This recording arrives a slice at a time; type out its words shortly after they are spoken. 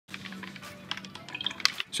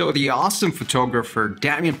So the awesome photographer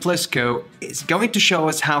Damian Plisko is going to show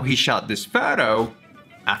us how he shot this photo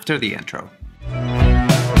after the intro.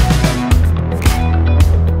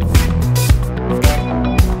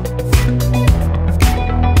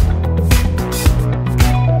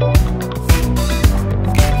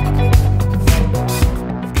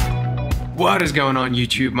 What is going on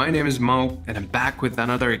YouTube? My name is Mo and I'm back with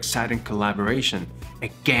another exciting collaboration,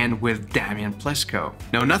 again with Damian Plisko.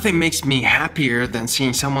 Now nothing makes me happier than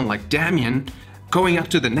seeing someone like Damian going up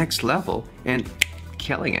to the next level and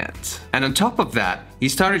killing it. And on top of that, he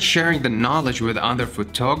started sharing the knowledge with other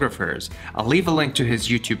photographers. I'll leave a link to his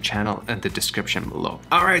YouTube channel in the description below.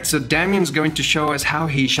 Alright, so Damian's going to show us how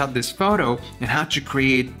he shot this photo and how to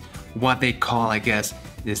create what they call, I guess,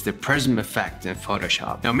 is the prism effect in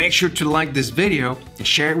Photoshop. Now make sure to like this video and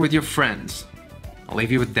share it with your friends. I'll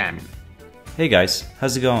leave you with Damian. Hey guys,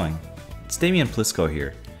 how's it going? It's Damian Plisko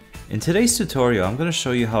here. In today's tutorial, I'm going to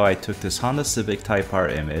show you how I took this Honda Civic Type R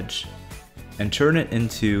image and turned it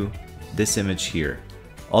into this image here,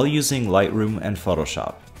 all using Lightroom and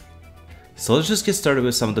Photoshop. So let's just get started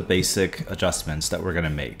with some of the basic adjustments that we're going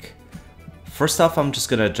to make. First off, I'm just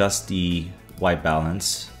going to adjust the white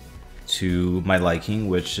balance to my liking,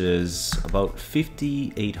 which is about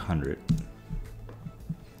 5800.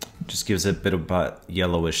 Just gives it a bit of a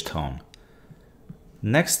yellowish tone.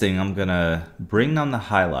 Next thing, I'm gonna bring down the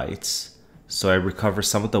highlights so I recover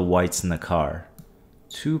some of the whites in the car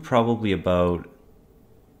to probably about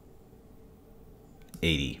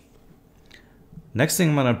 80. Next thing,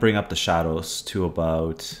 I'm gonna bring up the shadows to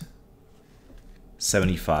about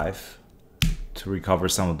 75 to recover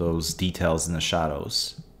some of those details in the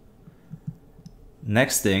shadows.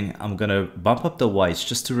 Next thing, I'm gonna bump up the whites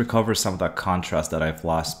just to recover some of that contrast that I've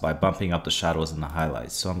lost by bumping up the shadows and the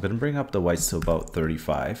highlights. So I'm gonna bring up the whites to about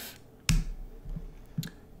 35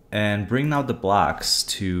 and bring down the blacks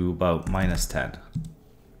to about -10.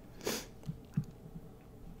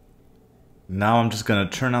 Now I'm just gonna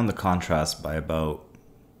turn down the contrast by about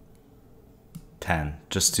 10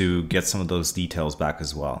 just to get some of those details back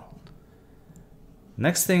as well.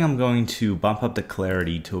 Next thing, I'm going to bump up the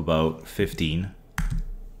clarity to about 15.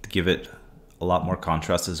 Give it a lot more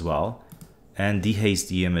contrast as well, and dehaze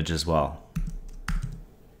the image as well.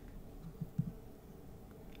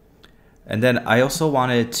 And then I also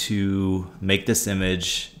wanted to make this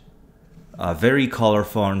image very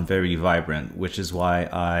colorful and very vibrant, which is why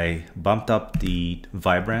I bumped up the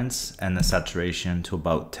vibrance and the saturation to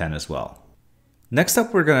about 10 as well. Next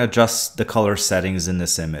up, we're going to adjust the color settings in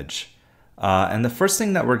this image. And the first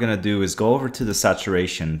thing that we're going to do is go over to the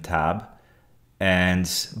saturation tab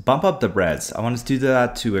and bump up the reds. I want to do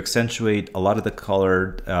that to accentuate a lot of the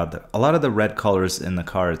color, a lot of the red colors in the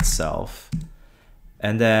car itself.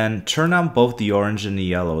 And then turn on both the orange and the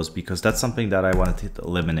yellows because that's something that I wanted to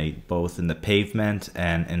eliminate both in the pavement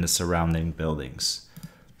and in the surrounding buildings.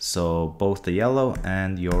 So both the yellow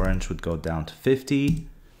and the orange would go down to 50.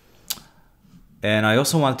 And I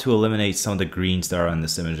also want to eliminate some of the greens that are in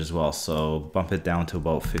this image as well. So bump it down to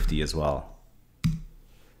about 50 as well.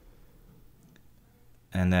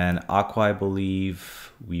 And then aqua, I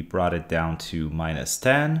believe we brought it down to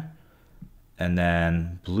 -10. And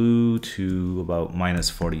then blue to about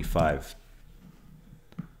 -45.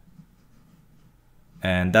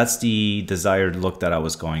 And that's the desired look that I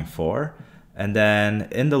was going for. And then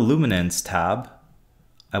in the luminance tab,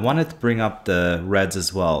 I wanted to bring up the reds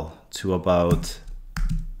as well to about,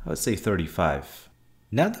 I would say 35.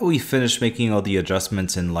 Now that we finished making all the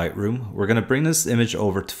adjustments in Lightroom, we're going to bring this image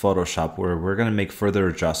over to Photoshop where we're going to make further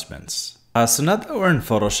adjustments. So now that we're in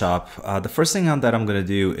Photoshop, the first thing that I'm going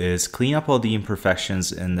to do is clean up all the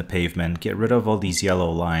imperfections in the pavement, get rid of all these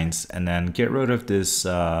yellow lines, and then get rid of this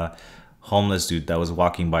homeless dude that was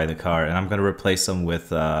walking by the car. And I'm going to replace him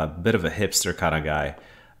with a bit of a hipster kind of guy.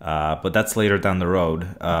 But that's later down the road.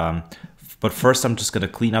 But first, I'm just going to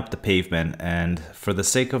clean up the pavement, and for the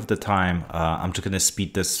sake of the time, I'm just going to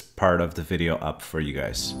speed this part of the video up for you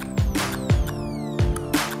guys.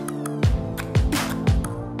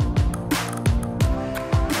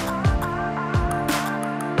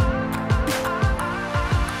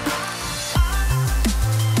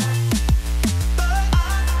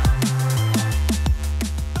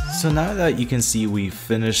 So now that you can see we've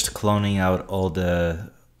finished cloning out all the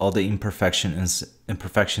imperfections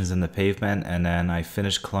in the pavement, and then I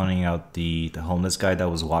finished cloning out the homeless guy that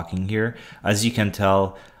was walking here. As you can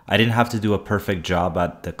tell, I didn't have to do a perfect job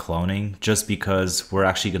at the cloning just because we're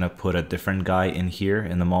actually going to put a different guy in here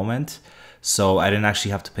in the moment. So I didn't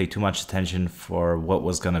actually have to pay too much attention for what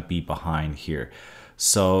was going to be behind here.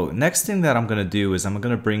 So next thing that I'm going to do is I'm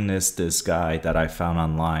going to bring this guy that I found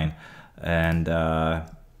online, and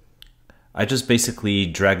I just basically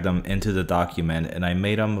dragged them into the document and I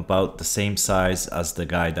made them about the same size as the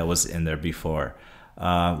guy that was in there before.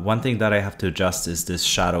 One thing that I have to adjust is this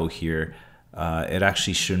shadow here. It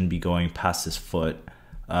actually shouldn't be going past his foot.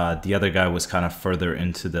 The other guy was kind of further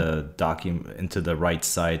into the document, into the right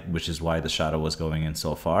side, which is why the shadow was going in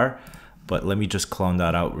so far. But let me just clone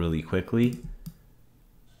that out really quickly.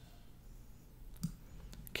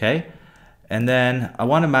 Okay. And then I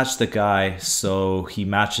want to match the guy so he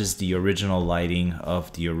matches the original lighting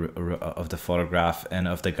of the photograph and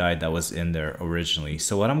of the guy that was in there originally.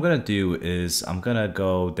 So what I'm going to do is I'm going to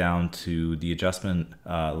go down to the adjustment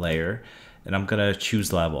layer and I'm going to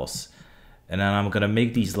choose levels. And then I'm going to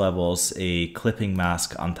make these levels a clipping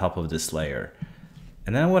mask on top of this layer.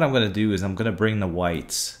 And then what I'm going to do is I'm going to bring the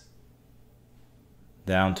whites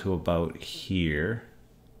down to about here.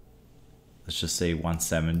 Let's just say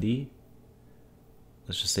 170.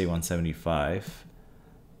 Let's just say 175.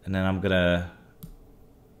 And then I'm gonna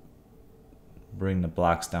bring the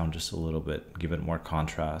blacks down just a little bit, give it more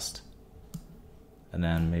contrast. And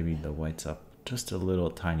then maybe the whites up just a little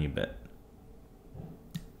tiny bit.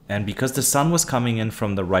 And because the sun was coming in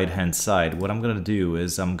from the right hand side, what I'm gonna do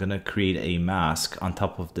is I'm gonna create a mask on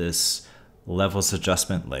top of this levels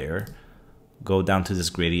adjustment layer, go down to this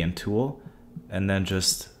gradient tool, and then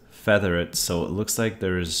just feather it so it looks like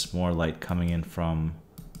there's more light coming in from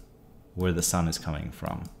where the sun is coming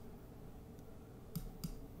from.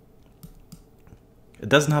 It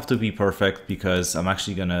doesn't have to be perfect because I'm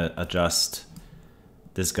actually gonna adjust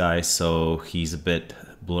this guy so he's a bit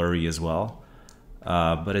blurry as well.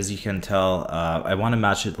 But as you can tell, I want to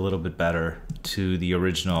match it a little bit better to the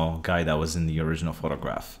original guy that was in the original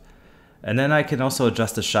photograph. And then I can also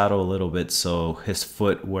adjust the shadow a little bit so his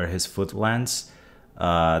foot, where his foot lands,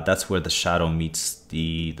 that's where the shadow meets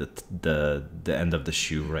the end of the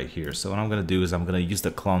shoe right here. So what I'm gonna do is I'm gonna use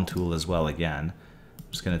the clone tool as well again.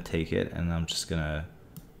 I'm just gonna take it and I'm just gonna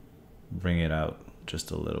bring it out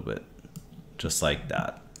just a little bit, just like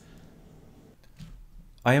that.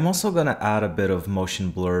 I am also gonna add a bit of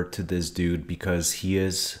motion blur to this dude because he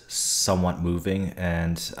is somewhat moving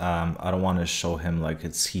and I don't want to show him like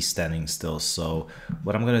he's standing still. So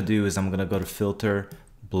what I'm gonna do is I'm gonna go to filter,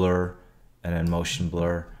 blur, and then motion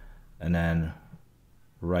blur, and then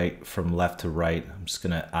right from left to right, I'm just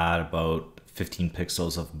gonna add about 15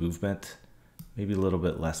 pixels of movement, maybe a little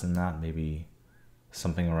bit less than that, maybe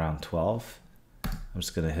something around 12. I'm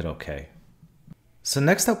just gonna hit OK. So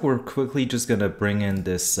next up, we're quickly just gonna bring in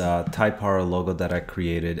this Tide Power logo that I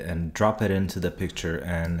created and drop it into the picture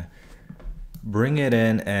and bring it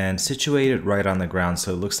in and situate it right on the ground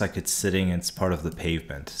so it looks like it's sitting, it's part of the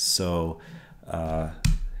pavement. So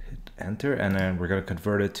enter, and then we're going to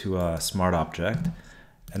convert it to a smart object,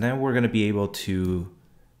 and then we're going to be able to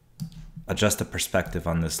adjust the perspective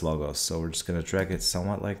on this logo. So we're just going to drag it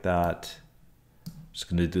somewhat like that. Just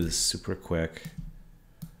going to do this super quick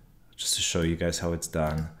just to show you guys how it's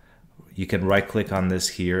done. You can right click on this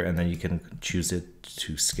here and then you can choose it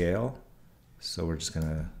to scale. So we're just going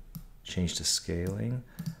to change the scaling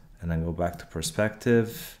and then go back to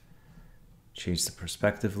perspective, change the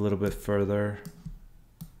perspective a little bit further.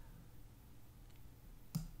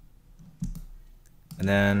 And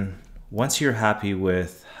then once you're happy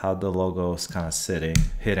with how the logo is kind of sitting,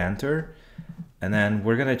 hit enter. And then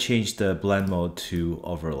we're gonna change the blend mode to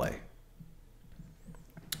overlay.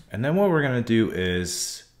 And then what we're gonna do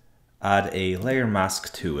is add a layer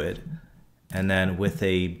mask to it. And then with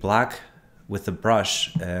a brush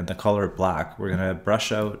and the color black, we're gonna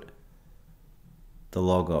brush out the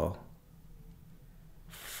logo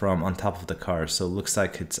from on top of the car. So it looks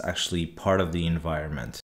like it's actually part of the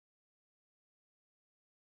environment.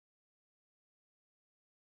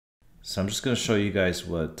 So I'm just going to show you guys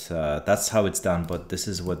what, that's how it's done, but this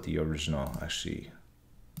is what the original actually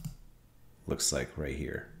looks like right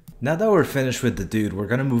here. Now that we're finished with the dude, we're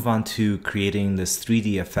going to move on to creating this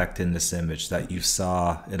 3D effect in this image that you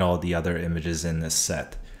saw in all the other images in this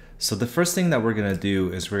set. So the first thing that we're going to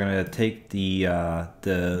do is we're going to take the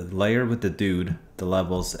layer with the dude, the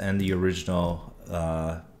levels, and the original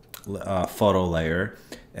photo layer,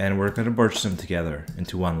 and we're going to merge them together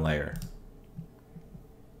into one layer.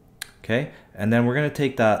 Okay, and then we're going to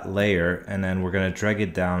take that layer and then we're going to drag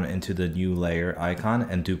it down into the new layer icon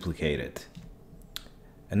and duplicate it.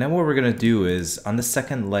 And then what we're going to do is on the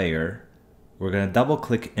second layer, we're going to double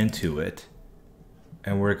click into it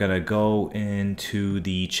and we're going to go into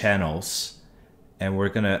the channels and we're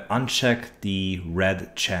going to uncheck the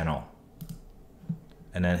red channel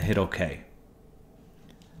and then hit OK.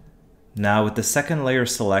 Now with the second layer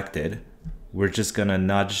selected, we're just going to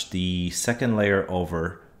nudge the second layer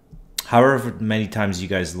over however many times you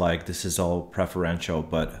guys like. This is all preferential,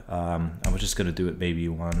 but I'm just gonna do it maybe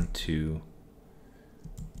 1, 2,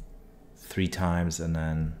 3 times and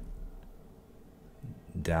then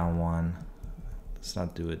down 1. Let's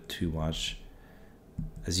not do it too much.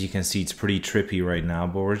 As you can see, it's pretty trippy right now,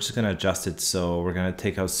 but we're just gonna adjust it. So we're gonna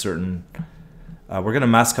take out certain, we're gonna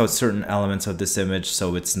mask out certain elements of this image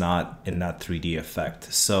so it's not in that 3D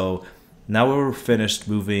effect. So now we're finished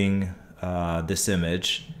moving this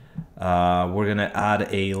image. We're gonna add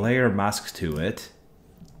a layer mask to it.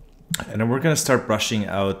 And then we're gonna start brushing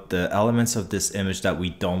out the elements of this image that we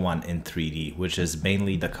don't want in 3D, which is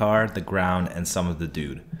mainly the car, the ground, and some of the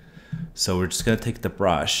dude. So we're just gonna take the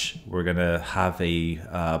brush, we're gonna have a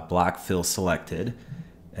black fill selected,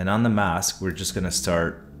 and on the mask, we're just gonna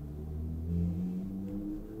start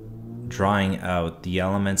drawing out the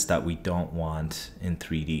elements that we don't want in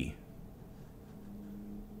 3D.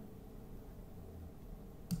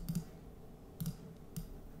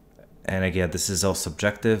 And again, this is all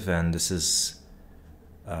subjective and this is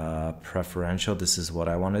preferential. This is what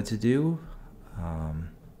I wanted to do.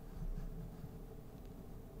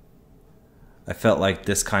 I felt like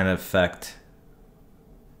this kind of effect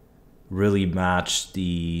really matched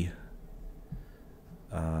the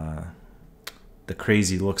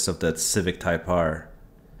crazy looks of that Civic Type R.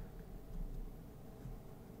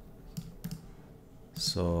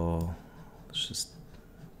 So let's just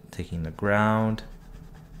taking the ground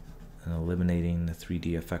and eliminating the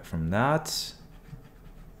 3D effect from that.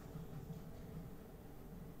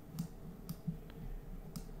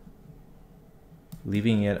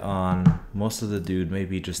 Leaving it on most of the dude,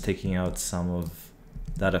 maybe just taking out some of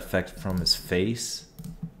that effect from his face.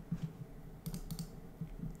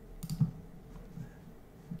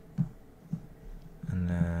 And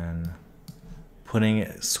then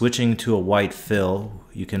switching to a white fill,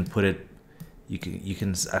 you can put it, you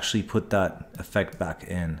can actually put that effect back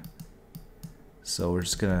in. So we're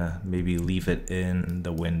just gonna maybe leave it in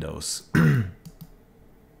the windows.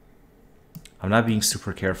 I'm not being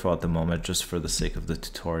super careful at the moment just for the sake of the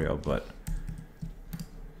tutorial, but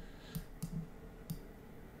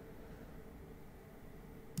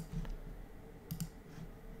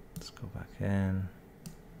let's go back in.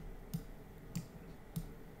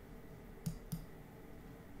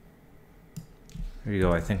 There you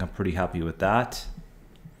go. I think I'm pretty happy with that.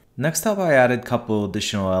 Next up, I added a couple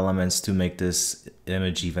additional elements to make this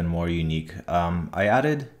image even more unique. I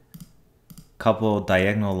added couple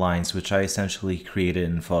diagonal lines, which I essentially created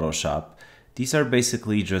in Photoshop. These are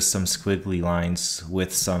basically just some squiggly lines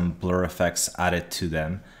with some blur effects added to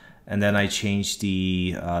them. And then I changed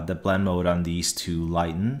the blend mode on these to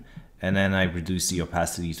lighten, and then I reduced the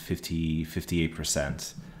opacity to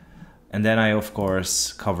 58%. And then I, of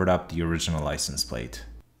course, covered up the original license plate.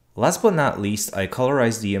 Last but not least, I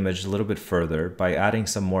colorized the image a little bit further by adding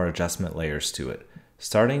some more adjustment layers to it.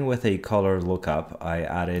 Starting with a color lookup, I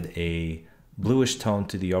added a bluish tone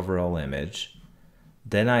to the overall image.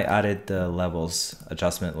 Then I added the levels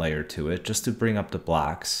adjustment layer to it just to bring up the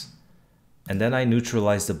blacks. And then I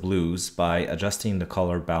neutralized the blues by adjusting the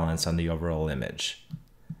color balance on the overall image.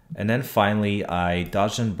 And then finally, I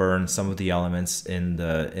dodged and burned some of the elements in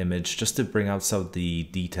the image just to bring out some of the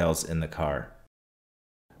details in the car.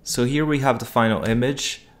 So here we have the final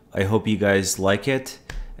image. I hope you guys like it,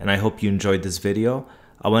 and I hope you enjoyed this video.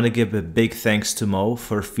 I want to give a big thanks to Mo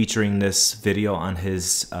for featuring this video on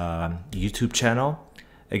his YouTube channel.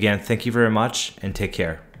 Again, thank you very much and take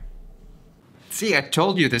care. See, I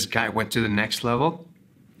told you this guy went to the next level.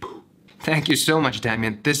 Thank you so much,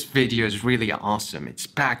 Damian. This video is really awesome. It's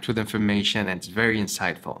packed with information and it's very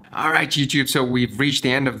insightful. All right, YouTube, so we've reached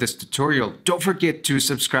the end of this tutorial. Don't forget to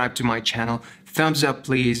subscribe to my channel. Thumbs up,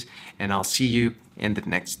 please, and I'll see you in the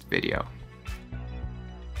next video.